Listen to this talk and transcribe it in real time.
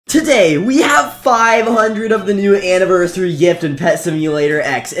Today, we have 500 of the new anniversary gift in Pet Simulator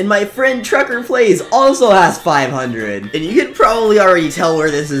X, and my friend Trucker Plays also has 500. And you can probably already tell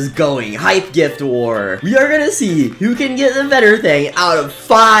where this is going. Hype gift war. We are gonna see who can get the better thing out of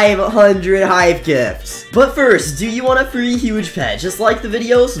 500 hype gifts. But first, do you want a free huge pet? Just like the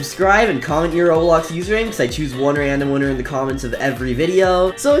video, subscribe, and comment your Roblox username, because I choose one random winner in the comments of every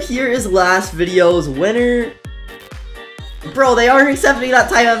video. So here is last video's winner. Bro, they aren't accepting that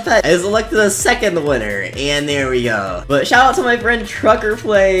type of pet. I selected the second winner, and there we go. But shout out to my friend Trucker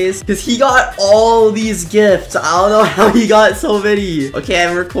Plays, because he got all these gifts. I don't know how he got so many. Okay,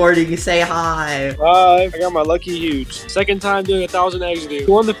 I'm recording. Say hi. Hi. I got my lucky huge. Second time doing 1,000 eggs, dude.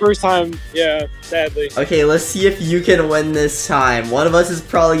 Won the first time, yeah, sadly. Okay, let's see if you can win this time. One of us is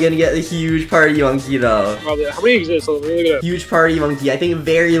probably gonna get the huge party monkey, though. Probably. How many exist? So really good. Huge party monkey. I think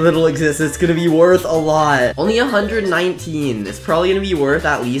very little exists. It's gonna be worth a lot. Only 119. It's probably gonna be worth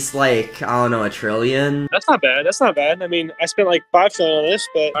at least like, I don't know, 1 trillion. That's not bad. That's not bad. I mean, I spent like 5 trillion on this,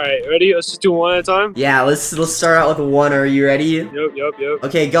 but all right, ready? Let's just do one at a time. Yeah, let's start out with one. Are you ready? Yep.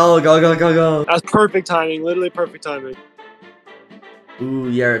 Okay, go. That's perfect timing. Literally perfect timing. Ooh,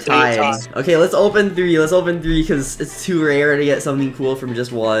 you're tied. Okay, let's open 3. Let's open 3 because it's too rare to get something cool from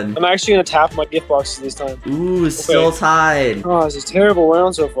just one. I'm actually gonna tap my gift boxes this time. Ooh, still tied. Oh, this is a terrible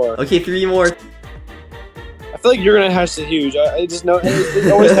round so far. Okay, 3 more. I feel like you're gonna hatch the huge. I just know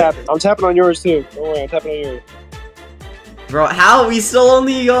it always happens. I'm tapping on yours too. Don't worry, I'm tapping on yours. Bro, how? We still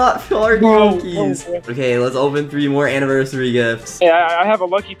only got 4 monkeys. Okay, let's open 3 more anniversary gifts. Hey, I have a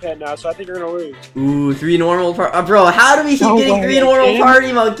lucky pet now, so I think you're gonna lose. Ooh, 3 normal bro, how do we keep getting 3 normal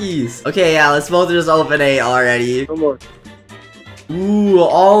party monkeys? Okay, yeah, let's both just open 8 already. One more. Ooh,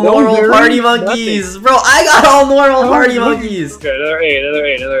 all normal party monkeys. Bro, I got all normal party monkeys. Okay,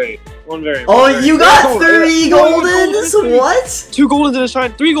 another 8. One variant. Oh, you got 3 goldens? What? 2 goldens and a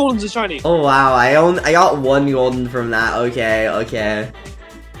shiny. 3 goldens and shiny. Oh wow, I got 1 golden from that. Okay.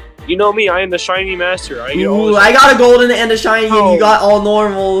 You know me, I am the shiny master. Ooh, I got a golden and a shiny, and you got all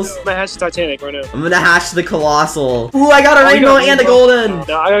normals. I'm gonna hatch the Titanic right now. I'm gonna hatch the Colossal. Ooh, I got a rainbow and a golden.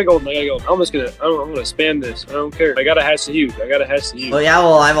 No, I got a golden. I'm just gonna, I'm gonna spam this. I don't care. I gotta hatch the huge. Oh yeah,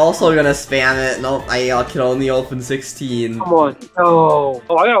 well, I'm also gonna spam it. Nope, I can only open 16. Come on. No.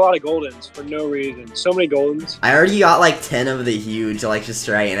 Oh, I got a lot of goldens for no reason. So many goldens. I already got like 10 of the huge, like just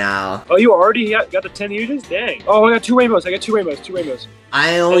right now. Oh, you already got the 10 huges? Dang. Oh, I got 2 rainbows.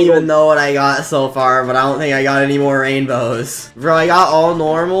 I don't even know what I got so far, but I don't think I got any more rainbows. Bro, I got all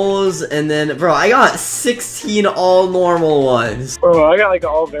normals, and then, bro, I got 16 all normal ones. Bro, I got like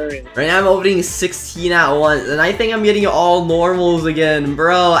all variants. Right now I'm opening 16 at once, and I think I'm getting all normals again.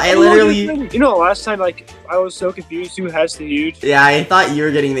 Bro, I literally... You know, last time, like, I was so confused who has the huge. Yeah, I thought you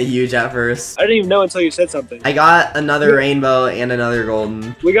were getting the huge at first. I didn't even know until you said something. I got another rainbow and another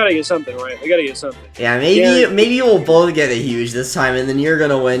golden. We gotta get something, right? Yeah, maybe we'll both get a huge this time, and then you're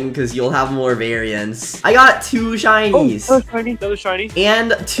gonna win because you'll have more variants. I got 2 shinies. Oh, another shiny.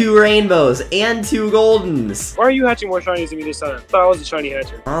 And 2 rainbows and 2 goldens. Why are you hatching more shinies than me this time? I thought I was a shiny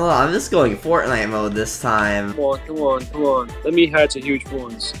hatcher. Oh, I'm just going Fortnite mode this time. Come on. Let me hatch a huge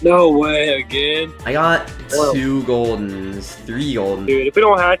once. No way, again. I got 2 goldens, 3 goldens. Dude, if we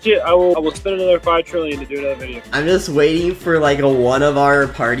don't hatch it, I will spend another 5 trillion to do another video. I'm just waiting for like one of our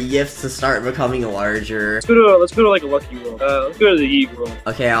party gifts to start becoming larger. Let's go to like a lucky world. Let's go to the Yeet world.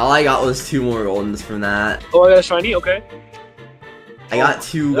 Okay, all I got was 2 more goldens from that. Oh, I got a shiny. Okay. I got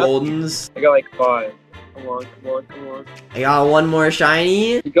 2 goldens. I got like 5. Come on. I got 1 more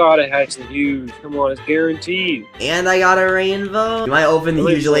shiny. You gotta hatch the huge. Come on, it's guaranteed. And I got a rainbow. You might open the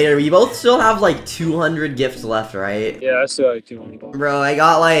huge later. We both still have like 200 gifts left, right? Yeah, I still have like 200. Bro, I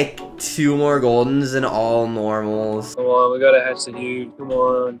got like 2 more goldens and all normals. Come on, we gotta hatch the huge. Come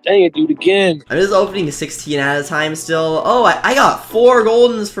on. Dang it, dude, again. I'm just opening 16 at a time still. Oh, I got 4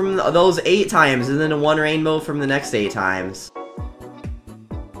 goldens from those 8 times and then 1 rainbow from the next 8 times.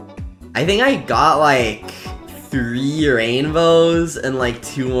 I think I got like 3 rainbows and like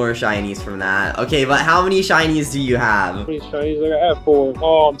 2 more shinies from that. Okay, but how many shinies do you have? How many shinies? I have 4.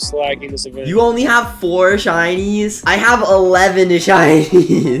 Oh, I'm slacking this event. You only have 4 shinies? I have 11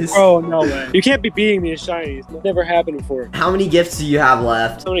 shinies. Oh, no way. You can't be beating me in shinies. That never happened before. How many gifts do you have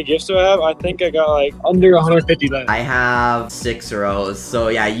left? How many gifts do I have? I think I got like under 150 left. I have 6 rows. So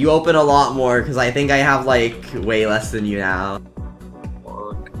yeah, you open a lot more because I think I have like way less than you now.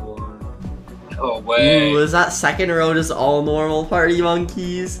 No way. Ooh, is that second row just all normal party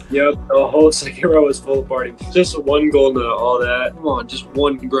monkeys? Yep, the whole second row is full of party. Just 1 golden out of all that. Come on, just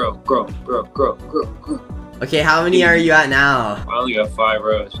 1 grow. Okay, how many are you at now? I only got 5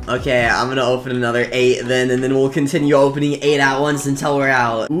 rows. Okay, I'm gonna open another 8 then, and then we'll continue opening 8 at once until we're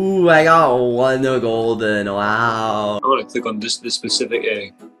out. Ooh, I got 1 golden. Wow. I'm gonna click on this specific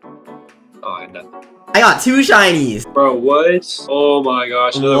egg. Oh, I know. I got 2 shinies. Bro, what? Oh my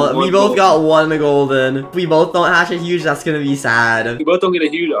gosh. Another We both got 1 golden. If we both don't hatch a huge, that's gonna be sad. If we both don't get a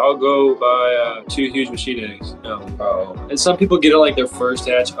huge, I'll go buy 2 huge machine eggs. No, bro. And some people get it like their first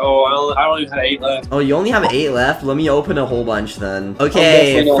hatch. Oh, I don't even have 8 left. Oh, you only have 8 left? Let me open a whole bunch then.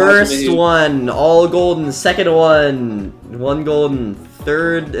 Okay, first one, all golden. Second one, 1 golden.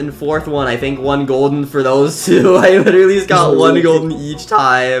 Third and fourth one, I think 1 golden for those 2. I literally just got 1 golden each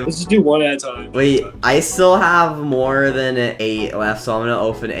time. Let's just do 1 at a time. Wait, I still have more than 8 left, so I'm gonna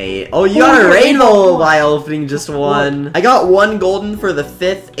open 8. Oh, you got a rainbow by opening just 1. I got 1 golden for the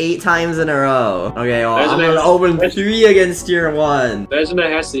 5th 8 times in a row. Okay, well, I'm gonna open 3 against your 1. Imagine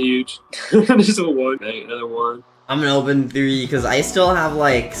that has to huge. Just a 1. Dang, another 1. I'm gonna open 3 because I still have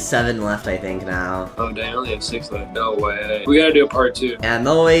like 7 left, I think, now. Oh dang, I only have 6 left. No way. We gotta do a part 2. Yeah,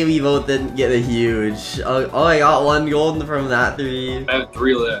 no way we both didn't get a huge. Oh, I got 1 golden from that 3. I have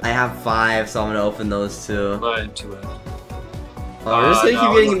 3 left. I have 5, so I'm gonna open those 2. I have 2 left. Oh, we're just gonna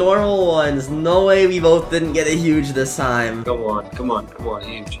keep getting normal ones. No way we both didn't get a huge this time. Come on, come on, come on.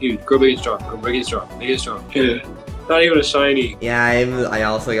 Huge, huge. Grow big and strong. Grow big and strong. Big and strong. Good. Not even a shiny. Yeah, I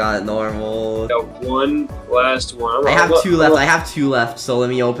also got normal. Got 1 last one. I have 2 left. I have 2 left, so let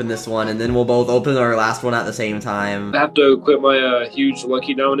me open this one, and then we'll both open our last one at the same time. I have to equip my huge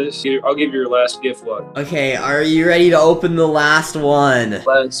lucky dominus. I'll give you your last gift luck. Okay, are you ready to open the last one?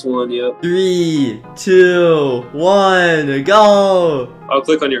 Last one, yep. 3, 2, 1, go! I'll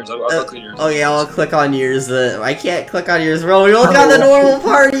click on yours. I'll click on yours. Okay, I'll click on yours. I can't click on yours, bro. We both got the normal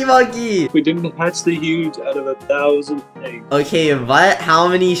party monkey. We didn't hatch the huge out of 1,000 eggs. Okay, but how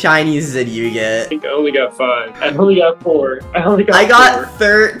many shinies did you I get? think I only got 5. I only got 4. I got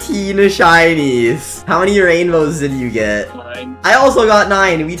 13 shinies. How many rainbows did you get? 9. I also got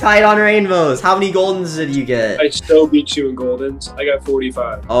 9. We tied on rainbows. How many goldens did you get? I still beat you in goldens. I got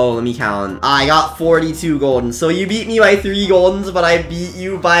 45. Oh, let me count. I got 42 goldens. So you beat me by 3 goldens, but I beat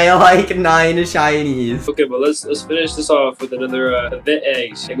you by like 9 shinies. Okay, but let's finish this off with another event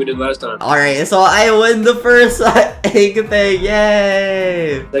eggs like we did last time. Alright, so I win the first egg thing.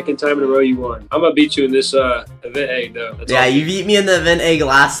 Yay! Second time in a row you won. I'm gonna beat you in this event egg though. That's Yeah, all. you beat me in the event egg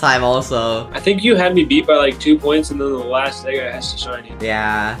last time also. I think you had me beat by like 2 points, and then the last egg I hatched a shiny.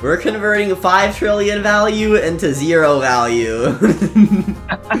 Yeah, we're converting 5 trillion value into 0 value.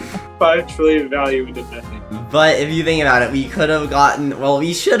 5 trillion value into nothing. But if you think about it, we could have gotten, well,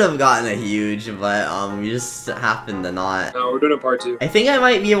 we should have gotten a huge, but we just happened to not. No, we're doing a part 2. I think I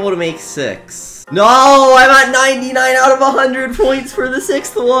might be able to make 6. No, I'm at 99 out of 100 points for the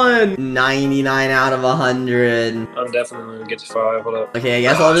 6th one. 99 out of 100. I'm definitely gonna get to 5. Hold up. Okay, I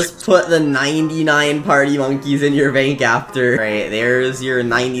guess I'll just put the 99 party monkeys in your bank after. Right, there's your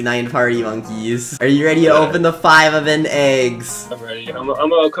 99 party monkeys. Are you ready to open the 5 event eggs? I'm ready. I'm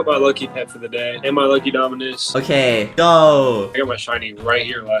gonna equip my lucky pet for the day and my lucky dominus. Okay, go. I got my shiny right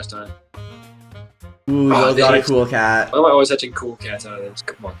here last time. Ooh, you Oh, got a thanks. cool cat. Why am I always hatching cool cats out of this?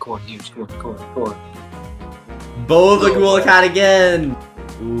 Come on, huge. Come on. Both a No cool way. cat again.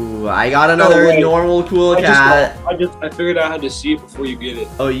 Ooh, I got another way. normal cool I cat. figured out how to see it before you get it.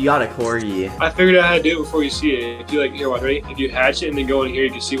 Oh, you got a corgi. I figured out how to do it before you see it. If you like, here, watch, ready? If you hatch it and then go in here,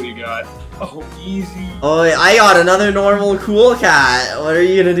 you can see what you got. Oh, easy. Oh, I got another normal cool cat. What are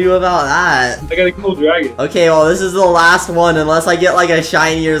you gonna do about that? I got a cool dragon. Okay, well, this is the last one. Unless I get like a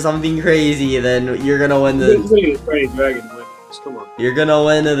shiny or something crazy, then you're gonna win This the. is a pretty dragon. Come on. You're gonna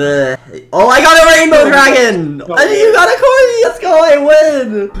win the. Oh, I got a rainbow dragon! No And you way. got a corgi! Let's go, I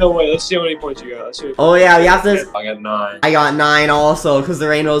win! No, wait, let's see how many points you got. Let's see. Oh, yeah, we have to. I got 9. I got 9 also, because the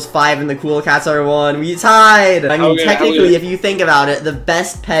rainbow's 5 and the cool cats are 1. We tied! I mean, Okay, technically, if you think about it, the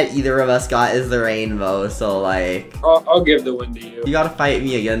best pet either of us got is the rainbow, so like. I'll give the win to you. You gotta fight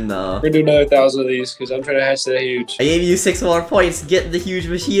me again, though. We're gonna do another 1,000 of these because I'm trying to hatch that huge. I gave you 6 more points. Get the huge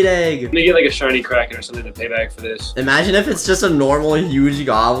machine egg. I'm gonna get like a shiny kraken or something to pay back for this. Imagine if it's just a normal huge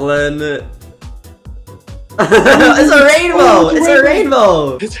goblin. It's a rainbow! It's a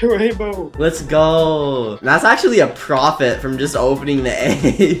rainbow! It's a rainbow. Let's go. That's actually a profit from just opening the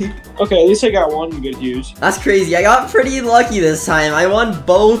egg. Okay, at least I got one good huge. That's crazy. I got pretty lucky this time. I won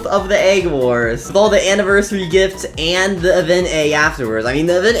both of the egg wars. With all the anniversary gifts and the event egg afterwards. I mean,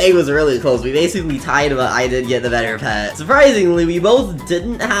 the event egg was really close. We basically tied, but I did get the better pet. Surprisingly, we both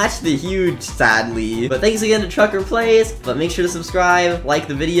didn't hatch the huge, sadly. But thanks again to Trucker Plays. But make sure to subscribe, like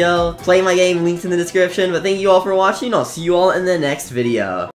the video, play my game, links in the description. But thank you all for watching. I'll see you all in the next video.